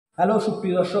Hello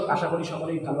সুপ্রিয় দর্শক, আশা করি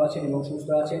সকলেই ভালো আছেন এবং সুস্থ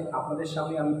আছেন। আপনাদের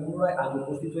সামনে আমি পুনরায় আজ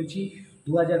উপস্থিত হয়েছি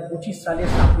 2025 সালের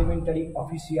সাপ্লিমেন্টারি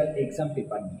অফিসিয়াল এক্সাম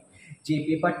পেপার নিয়ে। যে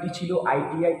পেপারটি ছিল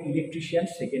ITI ইলেকট্রিশিয়ান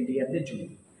সেকেন্ড ইয়ারদের জন্য।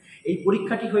 এই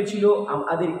পরীক্ষাটি হয়েছিল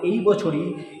আমাদের এই বছরই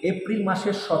এপ্রিল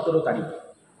মাসের 17 তারিখে।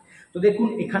 তো দেখুন,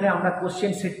 এখানে আমরা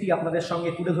কোশ্চেন সেটটি আপনাদের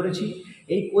সঙ্গে তুলে ধরেছি।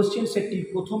 এই কোশ্চেন সেটটির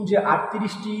প্রথম যে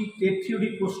 38টি টেট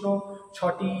থিওরির প্রশ্ন,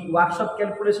 6টি ওয়ার্কশপ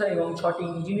ক্যালকুলেশন এবং 6টি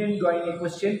ইঞ্জিনিয়ারিং ড্রয়িংয়ের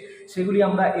কোশ্চেন, সেগুলি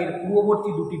আমরা এর পূর্ববর্তী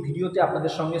দুটি ভিডিওতে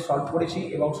আপনাদের সঙ্গে সলভ করেছি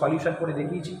এবং সলিউশন করে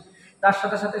দেখিয়েছি। তার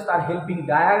সাথে সাথে তার হেল্পিং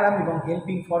ডায়াগ্রাম এবং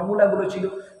হেল্পিং ফর্মুলাগুলো ছিল,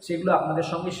 সেগুলো আপনাদের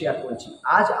সঙ্গে শেয়ার করেছি।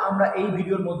 আজ আমরা এই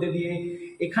ভিডিওর মধ্যে দিয়ে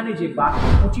এখানে যে বাকি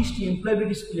 25টি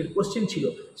এমপ্লয়াবিলিটি স্কিলের কোশ্চেন ছিল,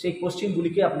 সেই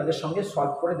কোশ্চেনগুলিকে আপনাদের সঙ্গে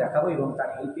সলভ করে দেখাবো এবং তার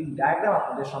হেল্পিং ডায়াগ্রাম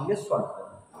আপনাদের সঙ্গে সলভ করবো।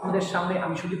 আমাদের সামনে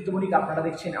আমি সুদীপ্ত বণিক, আপনারা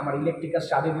দেখছেন আমার electrical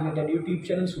study related YouTube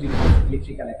channel সুদীপ্তা'স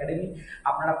electrical academy.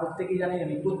 আপনারা প্রত্যেকেই জানেন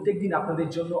আমি প্রত্যেক দিন আপনাদের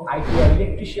জন্য ITI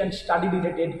ইলেকট্রিশিয়ান স্টাডি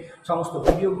রিলেটেড সমস্ত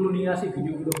ভিডিওগুলো নিয়ে আসি।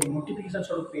 ভিডিওগুলো নোটিফিকেশন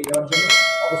স্বরূপ পেয়ে যাওয়ার জন্য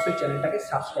অবশ্যই চ্যানেলটাকে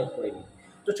সাবস্ক্রাইব করে নিন।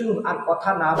 তো চলুন আর কথা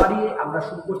না বাড়িয়ে আমরা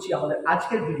শুরু করছি আমাদের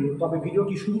আজকের ভিডিও। তবে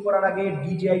ভিডিওটি শুরু করার আগে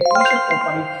DJI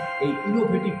কোম্পানির এই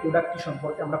ইনোভেটিভ প্রোডাক্টটি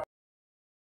সম্পর্কে আমরা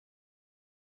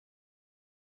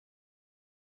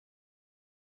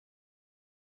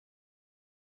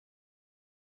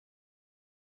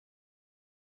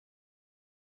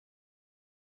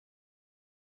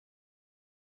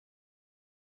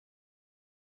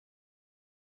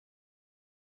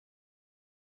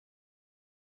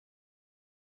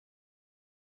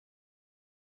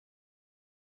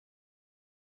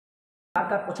কার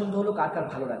কার পছন্দ হলো, কার কার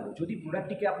ভালো লাগলো। যদি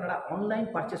প্রোডাক্টটিকে আপনারা অনলাইন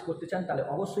পারচেস করতে চান তাহলে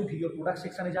অবশ্যই ভিডিওর প্রোডাক্ট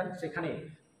সেকশানে যান। সেখানে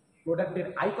প্রোডাক্টের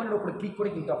আইকনের উপরে ক্লিক করে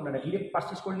কিন্তু আপনারা ডিরেক্ট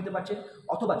পারচেস করে নিতে পারছেন।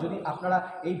 অথবা যদি আপনারা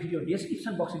এই ভিডিও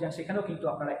ডেসক্রিপশন বক্সে যান, সেখানেও কিন্তু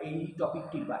আপনারা এই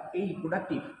টপিকটি বা এই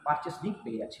প্রোডাক্টটির পারচেস লিঙ্ক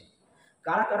পেয়ে যাচ্ছেন।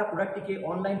 কারা কারা প্রোডাক্টটিকে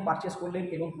অনলাইন পারচেস করলেন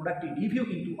এবং প্রোডাক্টটির রিভিউ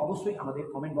কিন্তু অবশ্যই আমাদের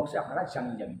কমেন্ট বক্সে আপনারা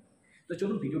জানিয়ে যাবেন। তো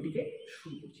চলুন ভিডিওটিকে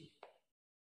শুরু করছি।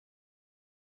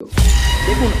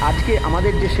 দেখুন, আজকে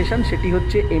আমাদের যে সেশন সেটি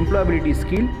হচ্ছে এমপ্লয়াবিলিটি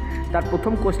স্কিল। তার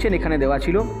প্রথম কোশ্চেন এখানে দেওয়া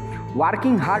ছিল,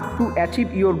 working hard to achieve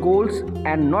your goals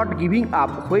and not giving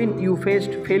up when you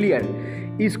faced failure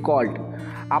is called.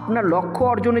 আপনার লক্ষ্য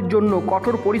অর্জনের জন্য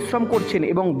কঠোর পরিশ্রম করছেন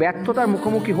এবং ব্যর্থতার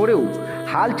মুখোমুখি হলেও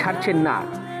হাল ছাড়ছেন না,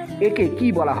 একে কি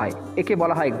বলা হয়? একে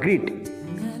বলা হয় grit.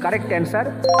 Correct answer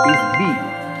is B.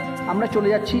 আমরা চলে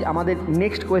যাচ্ছি আমাদের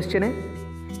next কোয়েশ্চেনে।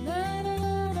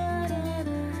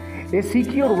 A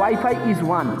secure wifi is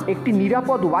one. একটি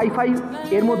নিরাপদ ওয়াইফাই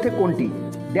এর মধ্যে কোনটি?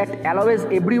 That allows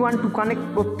everyone to connect,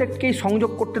 প্রত্যেককেই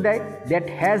সংযোগ করতে দেয়। That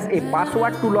has a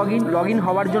password two log in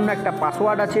হওয়ার জন্য একটা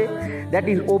পাসওয়ার্ড আছে। That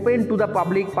is open to the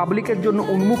public, পাবলিকের জন্য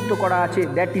উন্মুক্ত করা আছে।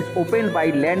 That is open by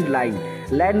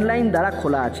landline দ্বারা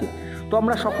খোলা আছে। তো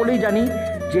আমরা সকলেই জানি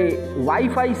যে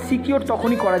ওয়াইফাই সিকিউর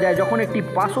তখনই করা যায় যখন একটি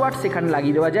পাসওয়ার্ড সেখানে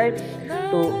লাগিয়ে দেওয়া যায়।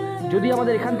 তো যদি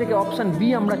আমাদের এখান থেকে অপশান বি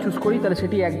আমরা চুজ করি তাহলে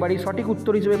সেটি একবারই সঠিক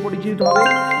উত্তর হিসেবে পরিচিত হবে।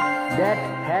 That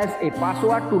has a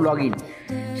password two log in,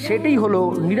 সেটাই হলো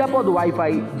নিরাপদ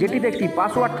ওয়াইফাই যেটিতে একটি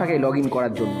পাসওয়ার্ড থাকে লগ ইন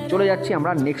করার জন্য। চলে যাচ্ছি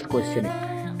আমরা নেক্সট কোয়েশ্চেনে।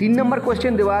 3 নম্বর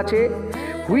কোয়েশ্চেন দেওয়া আছে,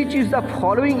 which is the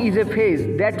following is a phase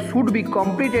that should be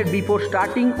completed before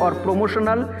starting or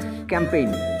promotional campaign.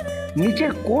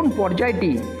 নিচের কোন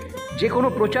পর্যায়টি যে কোনো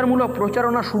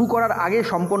প্রচারণা শুরু করার আগে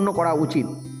সম্পন্ন করা উচিত?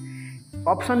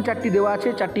 অপশান 4টি দেওয়া আছে।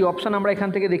 4টি অপশান আমরা এখান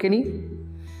থেকে দেখে নিই।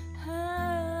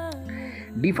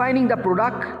 Defining the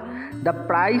product, the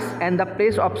price and the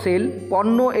place of sell,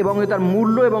 পণ্য এবং তার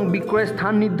মূল্য এবং বিক্রয়ের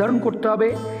স্থান নির্ধারণ করতে হবে।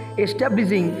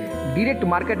 এস্টাবলিশিং ডিরেক্ট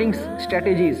মার্কেটিং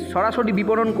স্ট্র্যাটেজিস, সরাসরি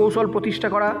বিপণন কৌশল প্রতিষ্ঠা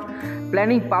করা।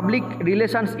 প্ল্যানিং পাবলিক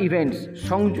রিলেশনস ইভেন্টস,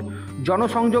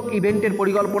 জনসংযোগ ইভেন্টের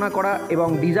পরিকল্পনা করা। এবং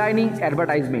ডিজাইনিং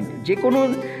অ্যাডভার্টাইজমেন্ট, যে কোনো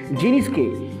জিনিসকে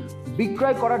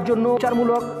বিক্রয় করার জন্য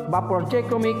প্রচারমূলক বা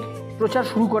পর্যায়ক্রমিক প্রচার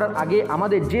শুরু করার আগে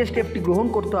আমাদের যে স্টেপটি গ্রহণ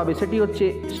করতে হবে সেটি হচ্ছে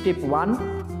step 1,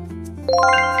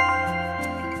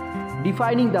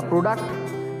 defining the product,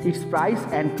 it's price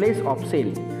and place of sell.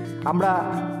 আমরা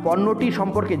পণ্যটি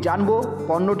সম্পর্কে জানব,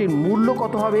 পণ্যটির মূল্য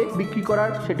কত হবে বিক্রি করার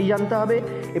সেটি জানতে হবে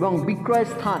এবং বিক্রয়ের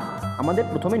স্থান আমাদের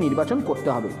প্রথমে নির্বাচন করতে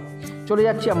হবে। চলে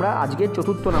যাচ্ছি আমরা আজকের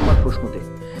 4 নম্বর প্রশ্নতে।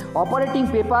 Operating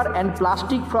paper and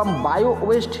plastic from bio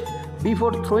West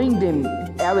before throwing them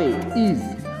away is.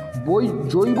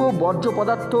 জৈব বর্জ্য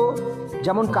পদার্থ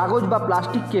যেমন কাগজ বা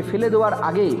প্লাস্টিককে ফেলে দেওয়ার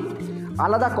আগে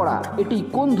আলাদা করা, এটি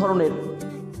কোন ধরনের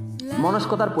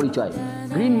মনস্কতার পরিচয়?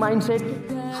 গ্রিন মাইন্ডসেট,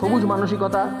 সবুজ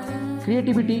মানসিকতা,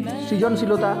 ক্রিয়েটিভিটি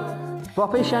সৃজনশীলতা,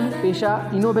 প্রফেশন পেশা,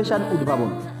 ইনোভেশন উদ্ভাবন।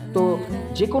 তো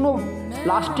যে কোনো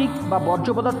প্লাস্টিক বা বর্জ্য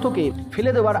পদার্থকে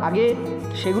ফেলে দেওয়ার আগে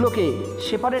সেগুলোকে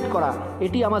সেপারেট করা,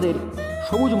 এটি আমাদের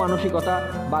সবুজ মানসিকতা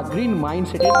বা গ্রিন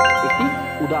মাইন্ডসেটের একটি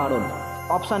উদাহরণ।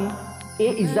 Option A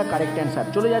is the correct answer.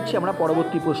 চলে যাচ্ছি আমরা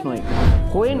পরবর্তী প্রশ্নে।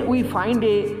 When we find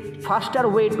a ফাস্টার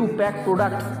way to pack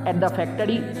products at the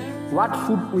factory, what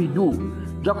should we do?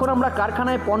 যখন আমরা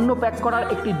কারখানায় পণ্য প্যাক করার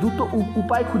একটি দ্রুত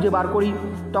উপায় খুঁজে বার করি,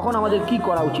 তখন আমাদের কি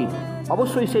করা উচিত?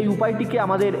 অবশ্যই সেই উপায়টিকে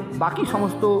আমাদের বাকি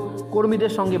সমস্ত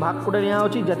কর্মীদের সঙ্গে ভাগ করে নেওয়া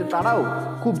উচিত, যাতে তারাও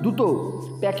খুব দ্রুত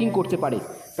প্যাকিং করতে পারে।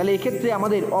 তাহলে এক্ষেত্রে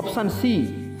আমাদের option C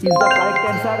is the correct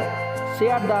answer.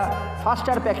 Share the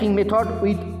ফাস্টার packing method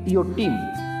with your team.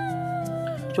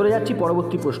 চলে যাচ্ছি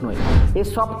পরবর্তী প্রশ্নে। এ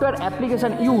software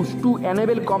application use to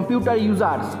enable computer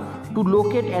users two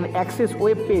locate and access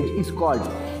web page is called.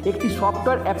 একটি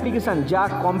সফটওয়্যার অ্যাপ্লিকেশান যা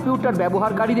কম্পিউটার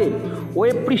ব্যবহারকারীদের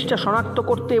web পৃষ্ঠা শনাক্ত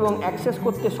করতে এবং অ্যাক্সেস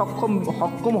করতে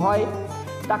সক্ষম হয়,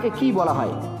 তাকে কি বলা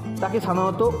হয়? তাকে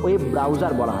সাধারণত ওয়েব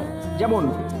ব্রাউজার বলা হয়। যেমন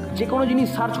যে কোনো জিনিস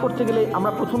সার্চ করতে গেলে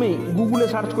আমরা প্রথমেই গুগলে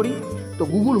সার্চ করি, তো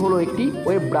গুগল হলো একটি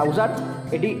ওয়েব ব্রাউজার,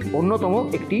 এটি অন্যতম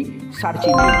একটি সার্চ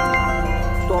ইঞ্জিন।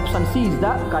 তো option C is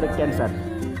the correct answer.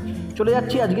 চলে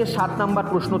যাচ্ছি আজকে 7 number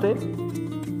প্রশ্নতে।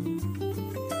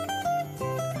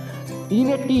 In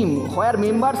a team where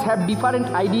members have different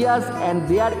ideas and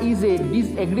there is a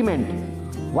disagreement,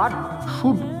 what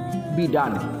should be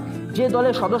done? যে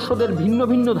দলের সদস্যদের ভিন্ন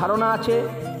ভিন্ন ধারণা আছে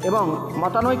এবং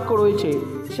মতানৈক্য রয়েছে,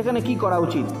 সেখানে কি করা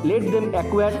উচিত? লেট দেম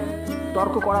অ্যাকোয়ার,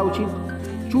 তর্ক করা উচিত।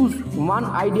 Choose one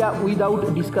idea without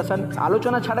discussion,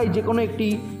 আলোচনা ছাড়াই যে কোনো একটি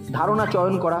ধারণা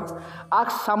চয়ন করা।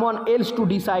 Ask someone else to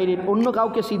decide, অন্য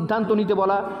কাউকে সিদ্ধান্ত নিতে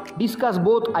বলা। Discuss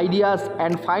both ideas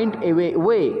and find a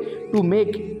way to make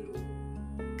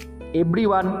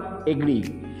everyone agri.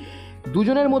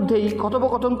 দুজনের মধ্যেই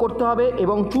কথোপকথন করতে হবে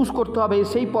এবং চুজ করতে হবে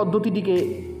সেই পদ্ধতিটিকে,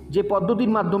 যে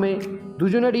পদ্ধতির মাধ্যমে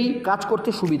দুজনেরই কাজ করতে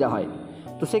সুবিধা হয়।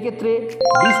 তো সেক্ষেত্রে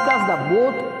discuss the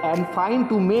both and find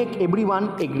to make everyone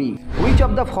agri. Which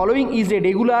of the following is a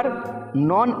regular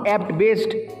non app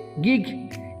based gig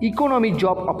economy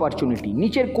job opportunity?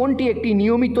 নিচের কোনটি একটি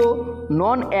নিয়মিত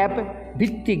নন অ্যাপ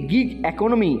ভিত্তিক গিগ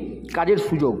ইকোনমি কাজের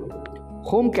সুযোগ?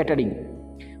 Home catering.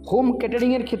 হোম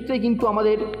ক্যাটারিংয়ের ক্ষেত্রে কিন্তু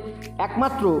আমাদের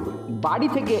একমাত্র বাড়ি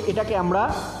থেকে এটাকে আমরা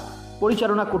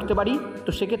পরিচালনা করতে পারি, তো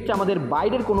সেক্ষেত্রে আমাদের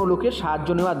বাইরের কোনো লোকের সাহায্য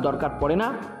নেওয়ার দরকার পড়ে না।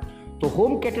 তো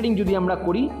হোম ক্যাটারিং যদি আমরা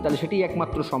করি তাহলে সেটি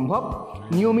একমাত্র সম্ভব।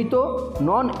 নিয়মিত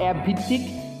নন অ্যাপ ভিত্তিক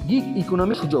গিগ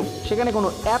ইকোনমি সুযোগ, সেখানে কোনো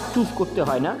অ্যাপ চুজ করতে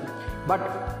হয় না, বাট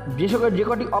যে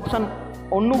কটি অপশান,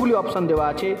 অন্যগুলি অপশান দেওয়া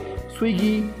আছে,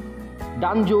 সুইগি,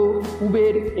 ডানজো,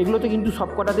 উবের, এগুলোতে কিন্তু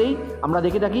সবকটাতেই আমরা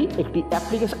দেখে থাকি একটি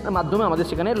অ্যাপ্লিকেশনের মাধ্যমে আমাদের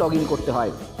সেখানে লগ ইন করতে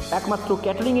হয়। একমাত্র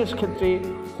ক্যাটারিংয়ের ক্ষেত্রে,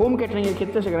 হোম ক্যাটারিংয়ের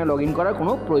ক্ষেত্রে সেখানে লগ ইন করার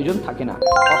কোনো প্রয়োজন থাকে না।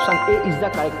 Option A is the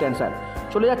correct answer.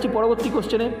 চলে যাচ্ছি পরবর্তী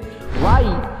কোশ্চেনে। Y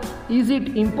is it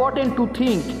important to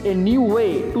think a new way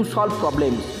to solve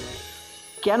problems?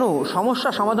 কেন সমস্যা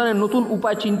সমাধানের নতুন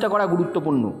উপায় চিন্তা করা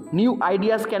গুরুত্বপূর্ণ? New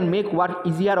ideas can make work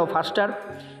easier O ফাস্টার।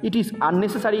 It is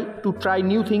unnecessary to try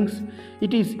new things.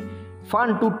 It is fun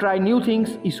to try new things,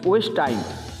 is waste time.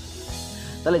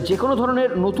 তাহলে যে কোনো ধরনের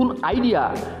নতুন আইডিয়া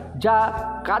যা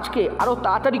কাজকে আরও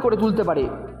তাড়াতাড়ি করে তুলতে পারে,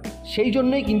 সেই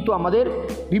জন্যই কিন্তু আমাদের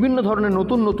বিভিন্ন ধরনের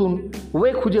নতুন নতুন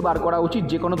ওয়ে খুঁজে বার করা উচিত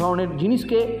যে কোনো ধরনের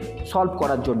জিনিসকে সলভ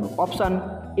করার জন্য। Option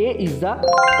A is the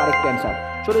correct answer.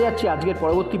 চলে যাচ্ছি আজকের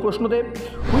পরবর্তী প্রশ্নতে।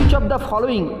 Which of the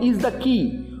following is the কি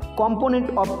কম্পোনেন্ট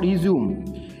অফ রিজিউম?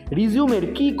 রিজিউমের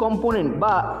কি কম্পোনেন্ট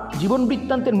বা জীবন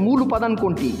বৃত্তান্তের মূল উপাদান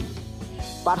কোনটি?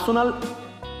 পার্সোনাল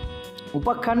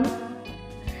উপাখ্যান,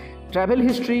 travel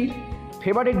history,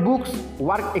 favourite books,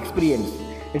 work experience.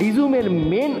 রিজিউমের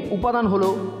main উপাদান হলো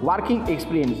ওয়ার্কিং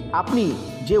এক্সপিরিয়েন্স। আপনি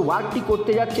যে ওয়ার্কটি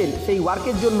করতে যাচ্ছেন সেই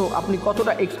ওয়ার্কের জন্য আপনি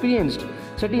কতটা এক্সপিরিয়েন্সড,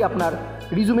 সেটি আপনার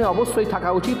রিজিউমে অবশ্যই থাকা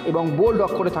উচিত এবং বোল্ড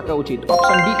অক্ষরে থাকা উচিত।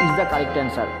 Option D is the correct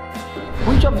answer.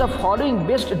 Which of the following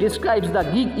best describes the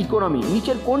gig economy?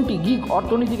 নিচের কোনটি গিগ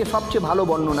অর্থনীতিকে সবচেয়ে ভালো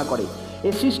বর্ণনা করে?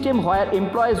 A system where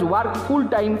employees work full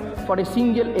time for a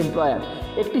single employer.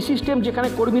 একটি সিস্টেম যেখানে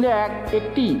কর্মীরা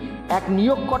এক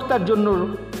নিয়োগকর্তার জন্য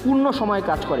পূর্ণ সময়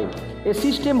কাজ করে। A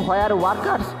system where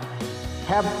workers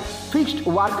have fixed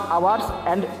work hours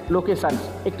and লোকেশানস।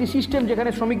 একটি সিস্টেম যেখানে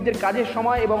শ্রমিকদের কাজের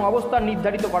সময় এবং অবস্থান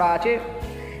নির্ধারিত করা আছে।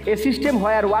 A system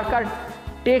where worker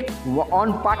take on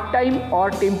part time or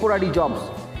temporary jobs.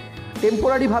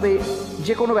 টেম্পোরারিভাবে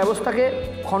যে কোনো ব্যবস্থাকে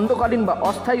খণ্ডকালীন বা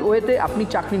অস্থায়ী ওয়েতে আপনি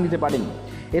চাকরি নিতে পারেন।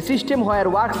 A system where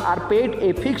works R paid a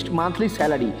fixed monthly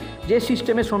salary. যে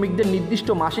সিস্টেমে শ্রমিকদের নির্দিষ্ট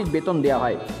মাসিক বেতন দেওয়া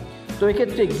হয়। তো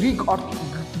এক্ষেত্রে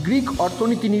গ্রিক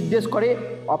অর্থনীতি নির্দেশ করে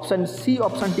option C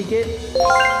অপশানটিকে।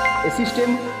 A system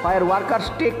where workers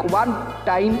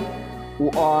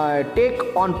take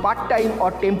on part time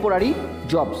or temporary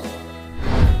jobs.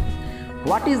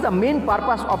 What is the main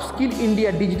purpose of skill India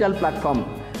digital platform?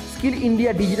 Skill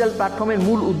India digital প্ল্যাটফর্মের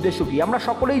মূল উদ্দেশ্য কী? আমরা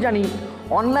সকলেই জানি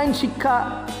অনলাইন শিক্ষা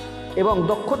এবং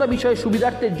দক্ষতা বিষয়ে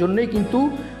সুবিধার্থের জন্যই কিন্তু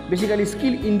বেসিক্যালি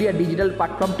স্কিল ইন্ডিয়া ডিজিটাল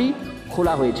প্ল্যাটফর্মটি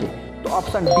খোলা হয়েছে। তো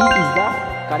option D is the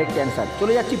correct answer.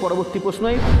 চলে যাচ্ছি পরবর্তী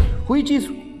প্রশ্নে।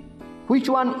 Which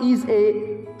one is a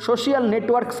social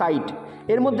network site?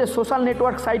 এর মধ্যে সোশ্যাল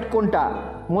নেটওয়ার্ক সাইট কোনটা?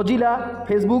 Mozilla,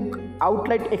 Facebook,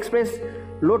 আউটলাইট express,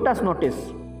 lotus notice.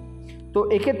 তো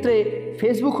এক্ষেত্রে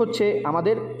ফেসবুক হচ্ছে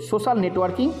আমাদের social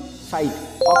networking site.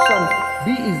 Option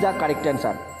B is the correct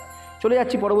answer. চলে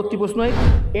যাচ্ছি পরবর্তী প্রশ্নে।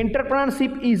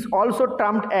 Entrepreneurship is also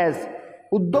termed as,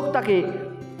 উদ্যোক্তাকে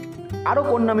আরও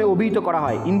কোন নামে অভিহিত করা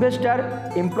হয়? Investor,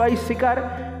 employee seeker,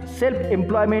 self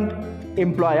employment,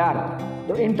 employer.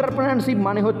 তো এন্টারপ্রেনারশিপ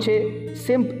মানে হচ্ছে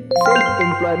সেলফ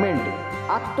এমপ্লয়মেন্ট,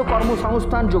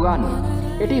 আত্মকর্মসংস্থান যোগান।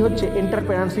 এটি হচ্ছে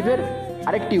এন্টারপ্রেনারশিপের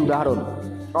আরেকটি উদাহরণ।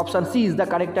 Option C is the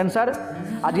correct answer.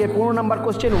 আজকের 15 নম্বর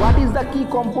কোশ্চেন। হোয়াট ইজ দ্য কি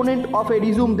component of A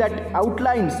resume that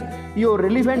outlines your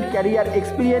relevant career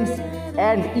experience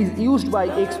and is used by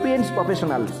experience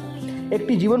professionals?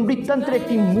 একটি জীবন বৃত্তান্তের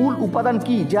একটি মূল উপাদান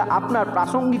কি যা আপনার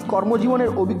প্রাসঙ্গিক কর্মজীবনের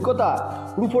অভিজ্ঞতা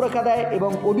রূপরেখা দেয়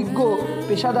এবং অভিজ্ঞ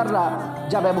পেশাদাররা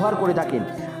যা ব্যবহার করে থাকেন?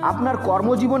 আপনার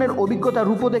কর্মজীবনের অভিজ্ঞতা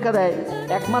রূপরেখা দেয়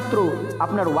একমাত্র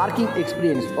আপনার working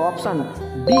experience. Option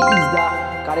D is the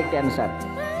correct answer.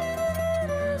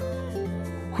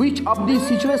 Which of the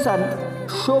situation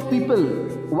show people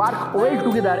work well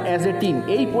together as a team?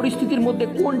 এই পরিস্থিতির মধ্যে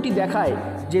কোনটি দেখায়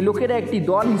যে লোকেরা একটি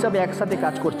দল হিসাবে একসাথে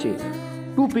কাজ করছে?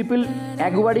 Two people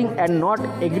agreeing and not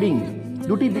agreeing,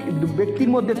 দুটি ব্যক্তির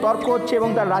মধ্যে তর্ক হচ্ছে এবং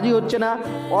তার রাজি হচ্ছে না।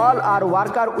 অল আর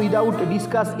worker without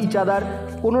discuss each other,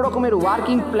 কোনো রকমের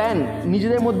ওয়ার্কিং প্ল্যান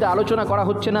নিজেদের মধ্যে আলোচনা করা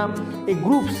হচ্ছে না। এ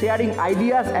group sharing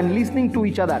ideas and listening to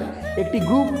each other, একটি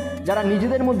গ্রুপ যারা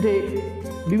নিজেদের মধ্যে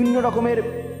বিভিন্ন রকমের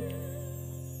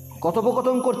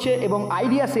কথোপকথন করছে এবং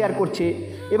আইডিয়া শেয়ার করছে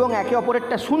এবং একে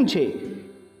অপরেরটা শুনছে।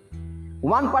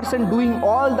 One person doing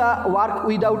all the work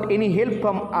without any help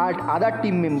from other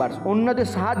team members, অন্যদের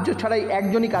সাহায্য ছাড়াই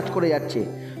একজনই কাজ করে যাচ্ছে।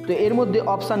 তো এর মধ্যে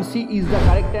option C is the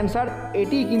correct answer.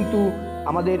 এটি কিন্তু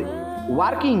আমাদের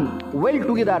ওয়ার্কিং ওয়েল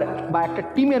টুগেদার বা একটা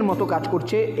টিমের মতো কাজ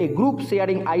করছে। এ group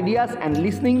sharing ideas and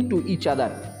listening to each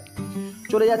other.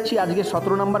 চলে যাচ্ছি আজকে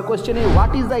 17 নম্বর কোয়েশ্চেনে।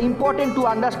 What is the important to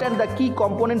understand the কি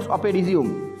কম্পোনেন্টস অফ এ রিজিউম?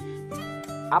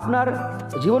 আপনার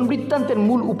জীবন বৃত্তান্তের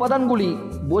মূল উপাদানগুলি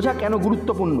বোঝা কেন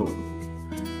গুরুত্বপূর্ণ?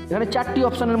 এখানে 4টি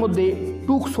অপশানের মধ্যে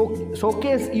two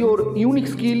showcase your unique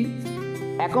skill,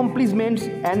 accomplishments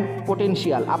and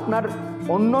potential, আপনার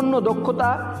অন্যান্য দক্ষতা,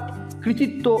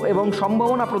 কৃতিত্ব এবং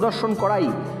সম্ভাবনা প্রদর্শন করাই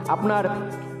আপনার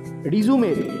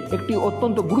রিজুমের একটি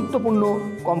অত্যন্ত গুরুত্বপূর্ণ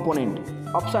component.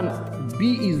 Option B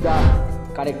is the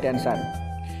correct answer.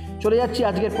 চলে যাচ্ছি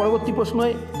আজকের পরবর্তী প্রশ্নে।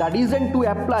 The reason to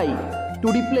apply to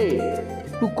replay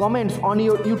two comments on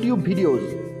your YouTube videos,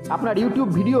 আপনার ইউটিউব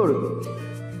ভিডিওর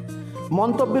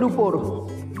মন্তব্যের উপর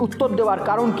উত্তর দেওয়ার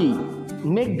কারণ কি?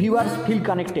 Make viewers feel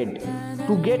connected,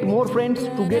 to get more friends,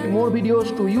 to get more videos,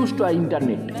 to use to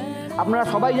internet. আপনারা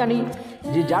সবাই জানি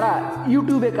যে যারা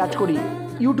ইউটিউবে কাজ করি,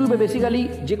 ইউটিউবে বেসিক্যালি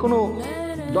যে কোনো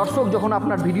দর্শক যখন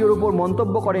আপনার ভিডিওর উপর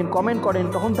মন্তব্য করেন, কমেন্ট করেন,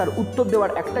 তখন তার উত্তর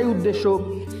দেওয়ার একটাই উদ্দেশ্য,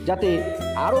 যাতে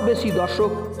আরও বেশি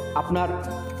দর্শক আপনার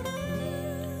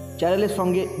চ্যানেলের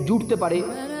সঙ্গে জুড়তে পারে।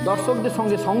 দর্শকদের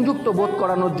সঙ্গে সংযুক্ত বোধ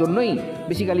করানোর জন্যই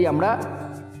বেসিক্যালি আমরা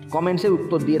কমেন্টসের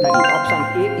উত্তর দিয়ে থাকি। Option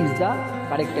A is the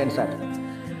correct answer.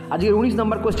 আজকের 19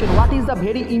 নম্বর question. What is the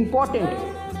very important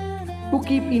to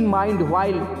keep in mind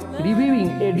while reviewing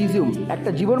A resume? একটা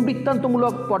জীবন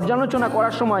বৃত্তান্তমূলক পর্যালোচনা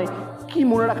করার সময় কি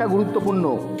মনে রাখা গুরুত্বপূর্ণ?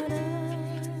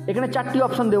 এখানে 4টি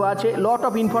অপশান দেওয়া আছে। Lot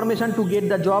of information to get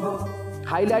the job,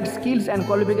 highlight skills and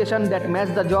qualification that match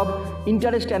the job,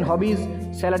 interest and hobbies,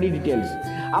 salary details.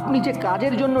 আপনি যে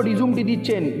কাজের জন্য রিজুমটি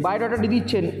দিচ্ছেন, বায়োডাটাটি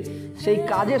দিচ্ছেন, সেই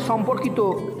কাজের সম্পর্কিত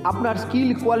আপনার স্কিল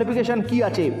কোয়ালিফিকেশান কি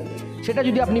আছে সেটা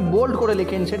যদি আপনি বোল্ড করে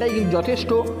লেখেন, সেটাই কিন্তু যথেষ্ট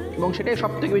এবং সেটাই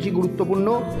সবথেকে বেশি গুরুত্বপূর্ণ।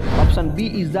 Option B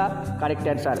is the correct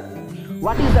answer.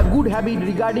 What is the good habit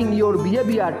regarding your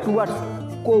behaviour towards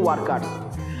co workers?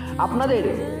 আপনাদের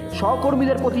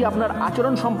সহকর্মীদের প্রতি আপনার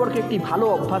আচরণ সম্পর্কে একটি ভালো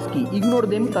অভ্যাস কি? ইগনোর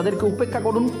দেম, তাদেরকে উপেক্ষা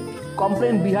করুন।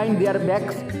 কমপ্লেন বিহাইন্ড দেয়ার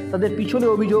ব্যাকস, তাদের পিছনে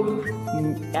অভিযোগ।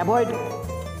 অ্যাভয়েড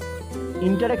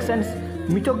ইন্টারাকশনস,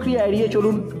 মিথক্রিয়া এড়িয়ে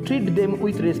চলুন। ট্রিট দেম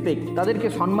উইথ রেসপেক্ট, তাদেরকে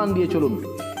সম্মান দিয়ে চলুন।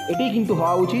 এটাই কিন্তু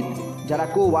হওয়া উচিত যারা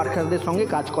কো ওয়ার্কারদের সঙ্গে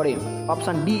কাজ করে।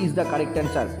 Option D is the correct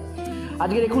answer.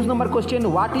 আজকের 21 নম্বর question.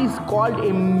 What is called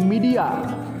a media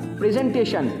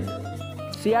presentation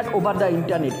share over the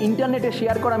internet? ইন্টারনেটে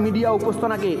শেয়ার করা মিডিয়া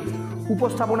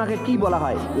উপস্থাপনাকে কি বলা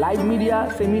হয়? Live media,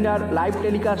 seminar, live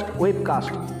telecast,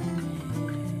 webcast.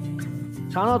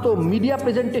 সাধারণত মিডিয়া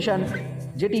প্রেজেন্টেশন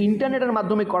যেটি ইন্টারনেটের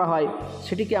মাধ্যমে করা হয়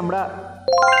সেটিকে আমরা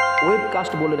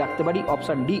ওয়েবকাস্ট বলে রাখতে পারি।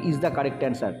 Option D is the correct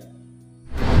answer.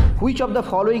 Which of the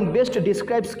following best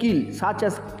describe skill such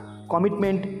as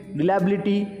commitment,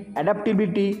 reliability,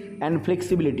 adaptability and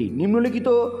flexibility. নিম্নলিখিত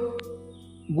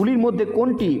গুলির মধ্যে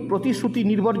কোনটি প্রতিশ্রুতি,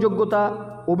 নির্ভরযোগ্যতা,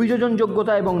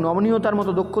 অভিযোজনযোগ্যতা এবং নমনীয়তার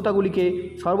মতো দক্ষতাগুলিকে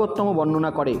সর্বোত্তম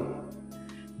বর্ণনা করে?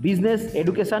 Business,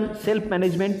 education, self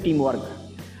management, teamwork.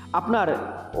 আপনার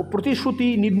প্রতিশ্রুতি,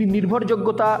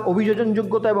 নির্ভরযোগ্যতা,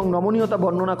 অভিযোজনযোগ্যতা এবং নমনীয়তা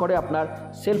বর্ণনা করে আপনার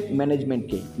সেলফ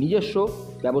ম্যানেজমেন্টকে, নিজস্ব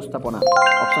ব্যবস্থাপনা।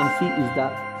 Option C is the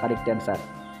correct answer.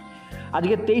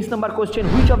 আজকে 23 নম্বর question,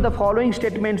 which of the following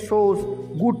statement shows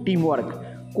good teamwork?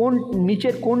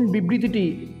 নিচের কোন বিবৃতিটি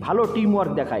ভালো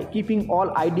টিমওয়ার্ক দেখায়? Keeping all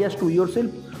ideas to your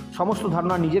self, সমস্ত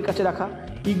ধারণা নিজের কাছে রাখা।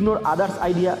 Ignore others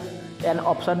idea and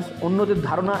options, অন্যদের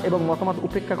ধারণা এবং মতামত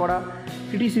উপেক্ষা করা।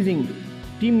 ক্রিটিসিজিং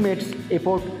টিমমেটস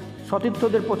এফোর্ট,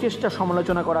 সতীর্থদের প্রচেষ্টা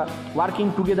সমালোচনা করা। Working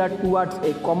together towards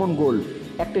a common গোল,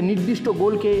 একটা নির্দিষ্ট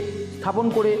গোলকে স্থাপন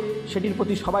করে সেটির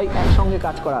প্রতি সবাই একসঙ্গে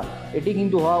কাজ করা। এটি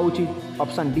কিন্তু হওয়া উচিত।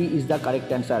 Option D is the correct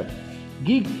answer.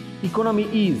 Gig economy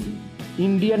is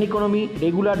Indian economy,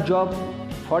 regular job,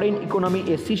 foreign economy,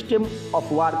 a system of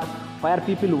work where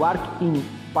people work in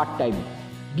part time.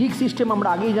 Gig system আমরা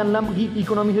আগেই জানলাম, গিগ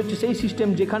ইকোনমি হচ্ছে সেই সিস্টেম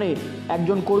যেখানে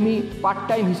একজন কর্মী পার্ট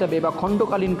টাইম হিসাবে বা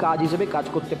খণ্ডকালীন কাজ হিসেবে কাজ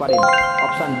করতে পারেন।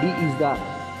 Option D is the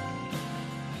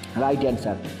right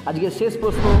answer. আজকে শেষ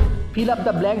প্রশ্ন, fill up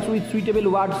the blanks with suitable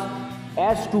words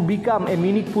as to become a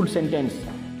meaningful sentence.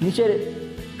 নিচের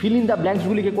ফিল ইন দ্য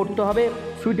ব্ল্যাঙ্কসগুলিকে করতে হবে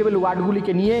সুইটেবল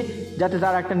ওয়ার্ডগুলিকে নিয়ে, যাতে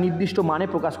তারা একটা নির্দিষ্ট মানে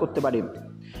প্রকাশ করতে পারে।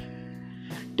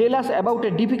 টেল us about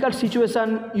a difficult situation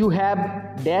you have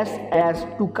dash as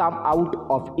to come out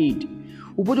of it.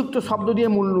 উপযুক্ত শব্দ দিয়ে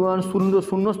মূল্যবান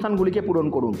শূন্যস্থানগুলিকে পূরণ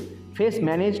করুন। Face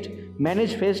managed, manage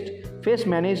faced, face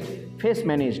managed, face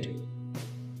managed.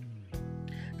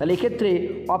 তাহলে এক্ষেত্রে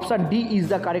option D is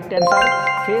the correct answer,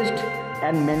 faced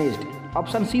and managed.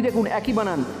 Option C দেখুন একই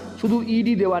বানান, শুধু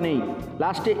ইডি দেওয়া নেই,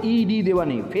 লাস্টে ইডি দেওয়া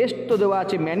নেই। ফেস্ট তো দেওয়া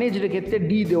আছে, ম্যানেজের ক্ষেত্রে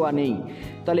ডি দেওয়া নেই।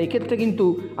 তাহলে এক্ষেত্রে কিন্তু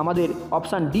আমাদের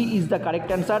option D is the correct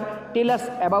answer. Tell us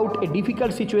about a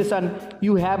difficult situation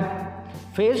you have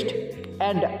faced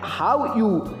and how you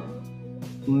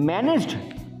managed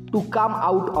to come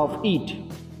out of it.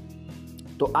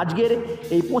 তো আজকের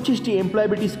এই 25টি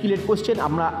এমপ্লয়াবিলিটি স্কিলের কোশ্চেন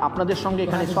আমরা আপনাদের সঙ্গে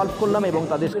এখানে সলভ করলাম এবং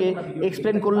তাদেরকে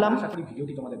এক্সপ্লেন করলাম। আশা করি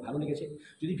ভিডিওটি তোমাদের ভালো লেগেছে।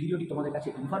 যদি ভিডিওটি তোমাদের কাছে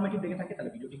ইনফরমেটিভ লেগে থাকে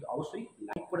তাহলে ভিডিওটিকে অবশ্যই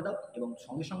লাইক করে দাও এবং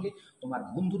সঙ্গে সঙ্গে তোমার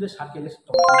বন্ধুদের সার্কেলে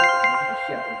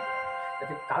শেয়ার করে দাও,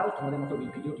 যাতে তারাও তোমাদের মতো এই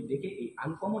ভিডিওটি দেখে এই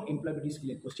আনকমন এমপ্লয়াবিলিটি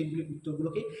স্কিলের কোশ্চেনগুলির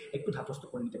উত্তরগুলোকে একটু ধাতস্থ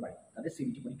করে নিতে পারে তাদের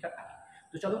সিবিটি পরীক্ষার আগে।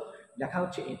 তো চলো দেখা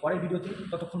হচ্ছে এই পরের ভিডিওতে।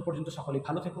 ততক্ষণ পর্যন্ত সকলেই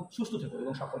ভালো থেকো, সুস্থ থেকো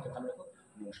এবং সকলকে ভালো রেখো।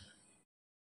 নমস্কার।